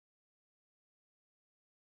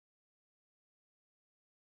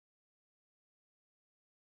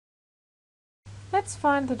Let's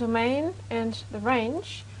find the domain and the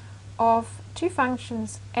range of two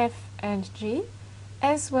functions f and g,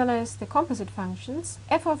 as well as the composite functions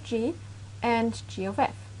f of g and g of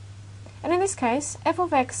f. And in this case, f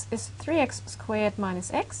of x is 3x squared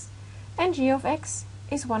minus x, and g of x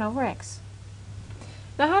is 1 over x.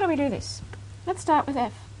 Now how do we do this? Let's start with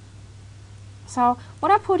f. So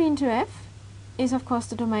what I put into f is of course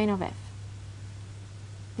the domain of f,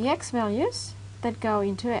 the x values that go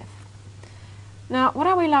into f. Now what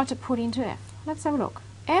are we allowed to put into f? Let's have a look.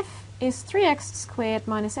 F is 3x squared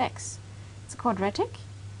minus x. It's a quadratic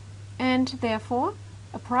and therefore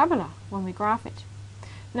a parabola when we graph it.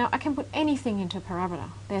 Now I can put anything into a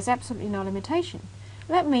parabola. There's absolutely no limitation.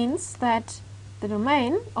 That means that the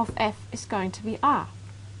domain of f is going to be R,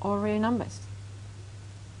 or real numbers.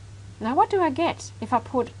 Now what do I get if I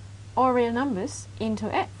put all real numbers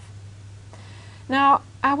into f? Now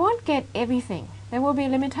I won't get everything. There will be a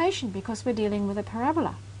limitation because we're dealing with a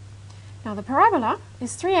parabola. Now the parabola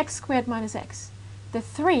is 3x squared minus x. The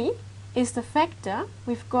 3 is the factor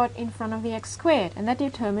we've got in front of the x squared, and that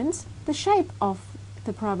determines the shape of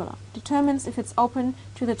the parabola. Determines if it's open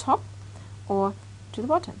to the top or to the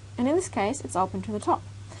bottom. And in this case it's open to the top.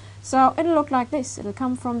 So it'll look like this. It'll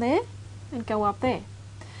come from there and go up there.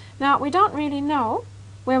 Now we don't really know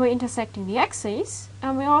where we're intersecting the axes,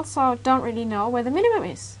 and we also don't really know where the minimum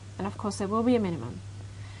is. And of course there will be a minimum.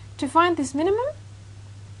 To find this minimum,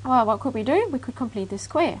 well, what could we do? We could complete this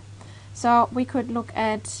square. So we could look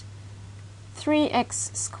at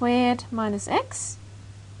 3x squared minus x.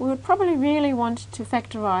 We would probably really want to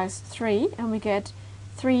factorize 3, and we get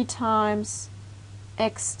 3 times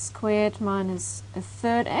x squared minus a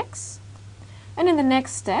third x. And in the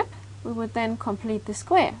next step, we would then complete the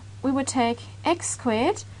square. We would take x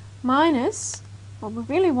squared minus, well, we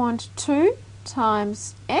really want 2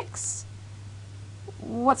 times x.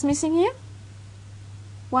 What's missing here?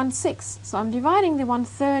 1/6. So I'm dividing the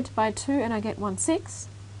 1/3 by 2 and I get 1/6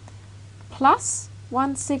 plus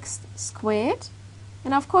 1/6 squared.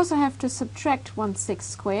 And of course I have to subtract 1/6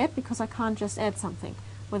 squared because I can't just add something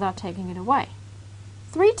without taking it away.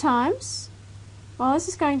 3 times, well, this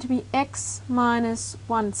is going to be x minus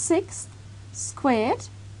 1/6 squared.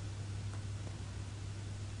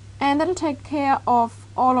 And that'll take care of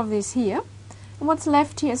all of this here. And what's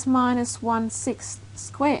left here is minus 1/6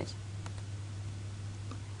 squared.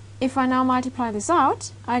 If I now multiply this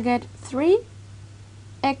out, I get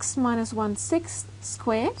 3x minus 1/6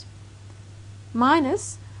 squared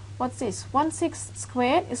minus, what's this? 1/6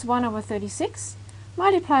 squared is 1 over 36,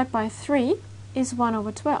 multiplied by 3 is 1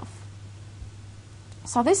 over 12.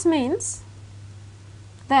 So this means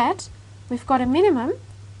that we've got a minimum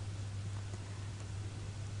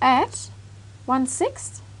at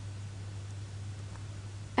 1/6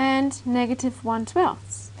 and negative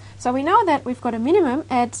 1/12. So we know that we've got a minimum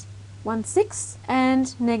at 1/6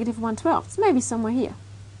 and negative 1/12. It's maybe somewhere here.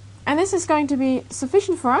 And this is going to be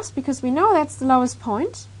sufficient for us because we know that's the lowest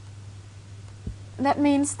point. That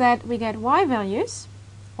means that we get y values,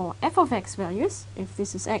 or f of x values, if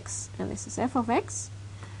this is x and this is f of x,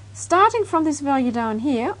 starting from this value down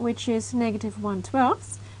here, which is negative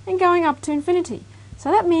 1/12, and going up to infinity. So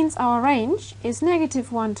that means our range is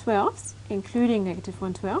negative 1/12, including negative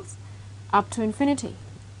 1/12, up to infinity.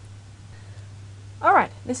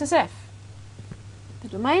 Alright, this is f. The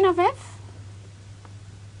domain of f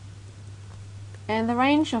and the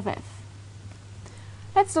range of f.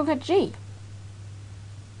 Let's look at g.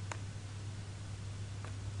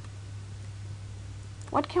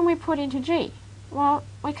 What can we put into g? Well,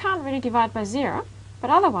 we can't really divide by 0, but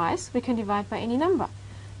otherwise we can divide by any number.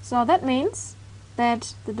 So that means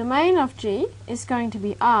that the domain of g is going to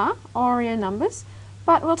be R, or real numbers,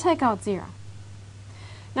 but we'll take out 0.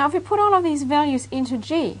 Now if we put all of these values into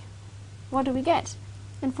g, what do we get?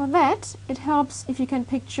 And for that, it helps if you can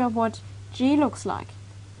picture what g looks like.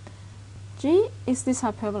 G is this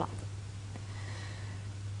hyperbola.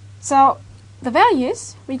 So the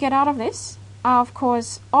values we get out of this are of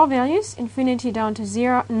course all values infinity down to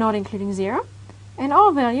 0, not including 0, and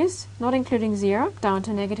all values not including 0 down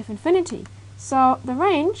to negative infinity. So the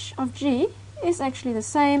range of g is actually the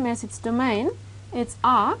same as its domain. It's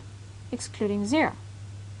R excluding 0.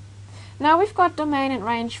 Now we've got domain and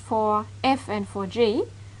range for f and for g.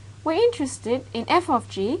 We're interested in f of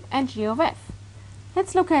g and g of f.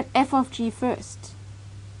 Let's look at f of g first.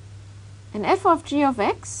 And f of g of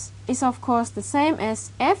x is of course the same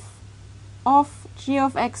as f of g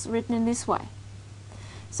of x written in this way.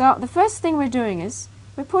 So the first thing we're doing is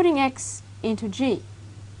we're putting x into g.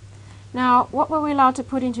 Now what were we allowed to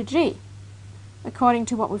put into g? According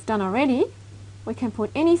to what we've done already, we can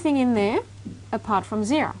put anything in there apart from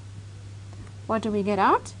 0. what do we get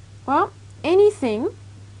out? Well, anything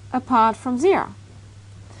apart from 0.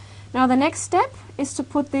 Now the next step is to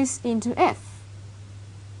put this into f.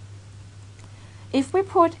 If we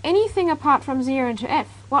put anything apart from 0 into f,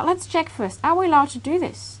 well, let's check first. Are we allowed to do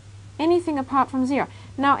this? Anything apart from 0.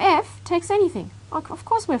 Now f takes anything. Of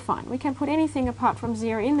course we're fine. We can put anything apart from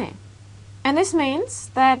 0 in there. And this means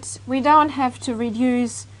that we don't have to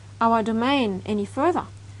reduce our domain any further.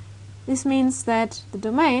 This means that the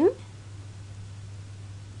domain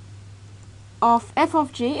of f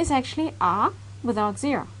of g is actually r without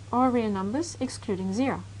 0, or real numbers excluding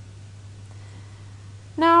 0.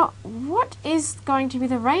 Now, what is going to be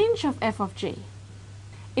the range of f of g?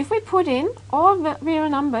 If we put in all the real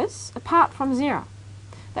numbers apart from 0,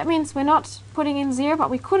 that means we're not putting in 0,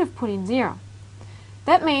 but we could have put in 0.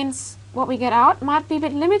 That means what we get out might be a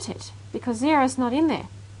bit limited, because 0 is not in there.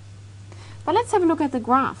 But let's have a look at the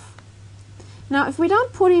graph. Now, if we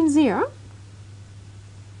don't put in 0,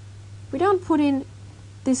 we don't put in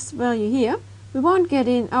this value here, we won't get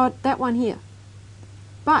in that one here.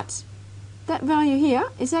 But that value here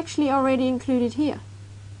is actually already included here.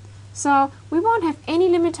 So we won't have any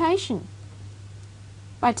limitation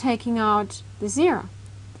by taking out the 0.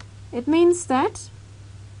 It means that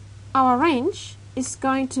our range is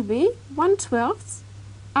going to be 1/12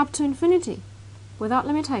 up to infinity without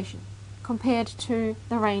limitation compared to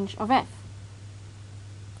the range of f.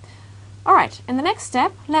 Alright, in the next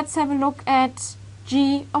step, let's have a look at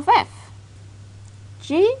g of f.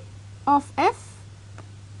 G of f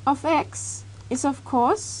of x is, of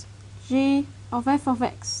course, g of f of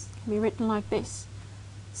x. It can be written like this.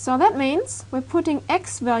 So that means we're putting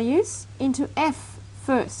x values into f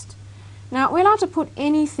first. Now, we're allowed to put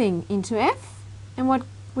anything into f, and what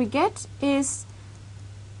we get is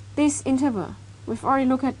this interval. We've already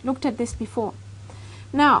looked at this before.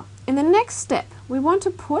 Now, in the next step, we want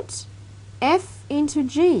to put f into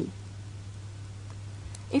g.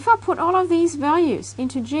 If I put all of these values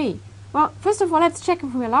into g, well, first of all, let's check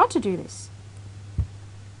if we're allowed to do this.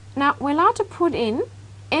 Now, we're allowed to put in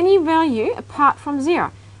any value apart from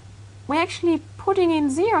 0. We're actually putting in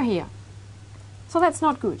 0 here. So that's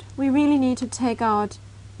not good. We really need to take out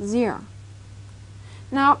 0.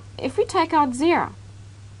 Now, if we take out 0,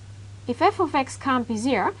 if f of x can't be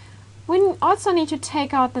 0, we also need to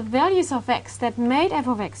take out the values of x that made f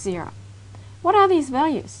of x 0. What are these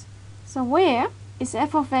values? So where is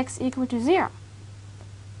f of x equal to 0?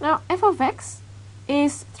 Now, f of x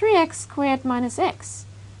is 3x squared minus x.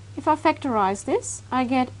 If I factorize this, I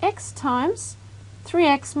get x times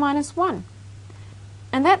 3x minus 1.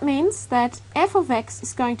 And that means that f of x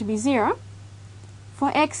is going to be 0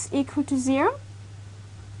 for x equal to 0,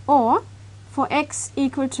 or for x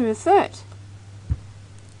equal to a third.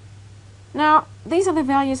 Now, these are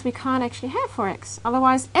the values we can't actually have for x.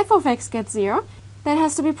 Otherwise, f of x gets 0. That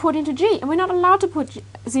has to be put into g, and we're not allowed to put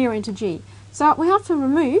 0 into g. So we have to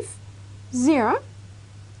remove 0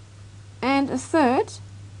 and a third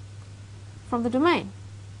from the domain.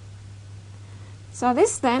 So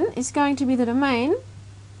this then is going to be the domain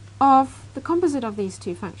of the composite of these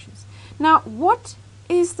two functions. Now, what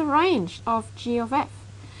is the range of g of f?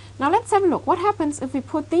 Now let's have a look. What happens if we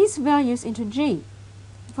put these values into g?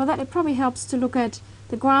 For that, it probably helps to look at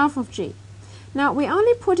the graph of g. Now, we're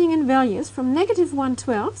only putting in values from negative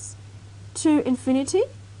 1/12 to infinity,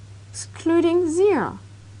 excluding 0.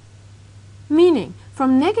 Meaning,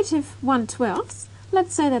 from negative 1/12,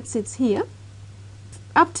 let's say that sits here,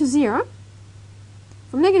 up to 0,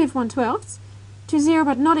 from negative 1/12 to 0,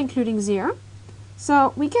 but not including 0.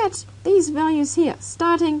 So we get these values here,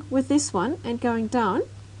 starting with this one and going down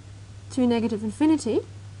to negative infinity.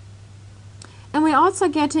 And we're also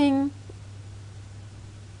getting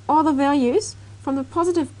all the values from the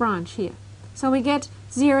positive branch here. So we get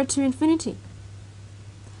 0 to infinity.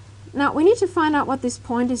 Now we need to find out what this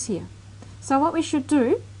point is here. So what we should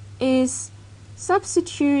do is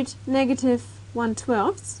substitute negative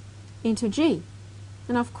 1/12 into g.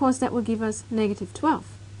 And of course that will give us negative 12.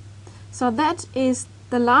 So that is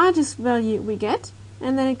the largest value we get,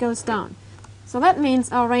 and then it goes down. So that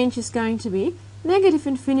means our range is going to be negative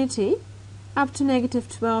infinity up to negative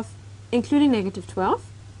 12, including negative 12,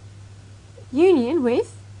 union with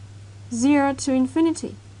 0 to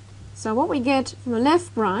infinity. So what we get from the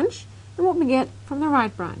left branch and what we get from the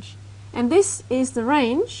right branch. And this is the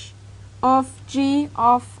range of g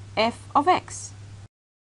of f of x.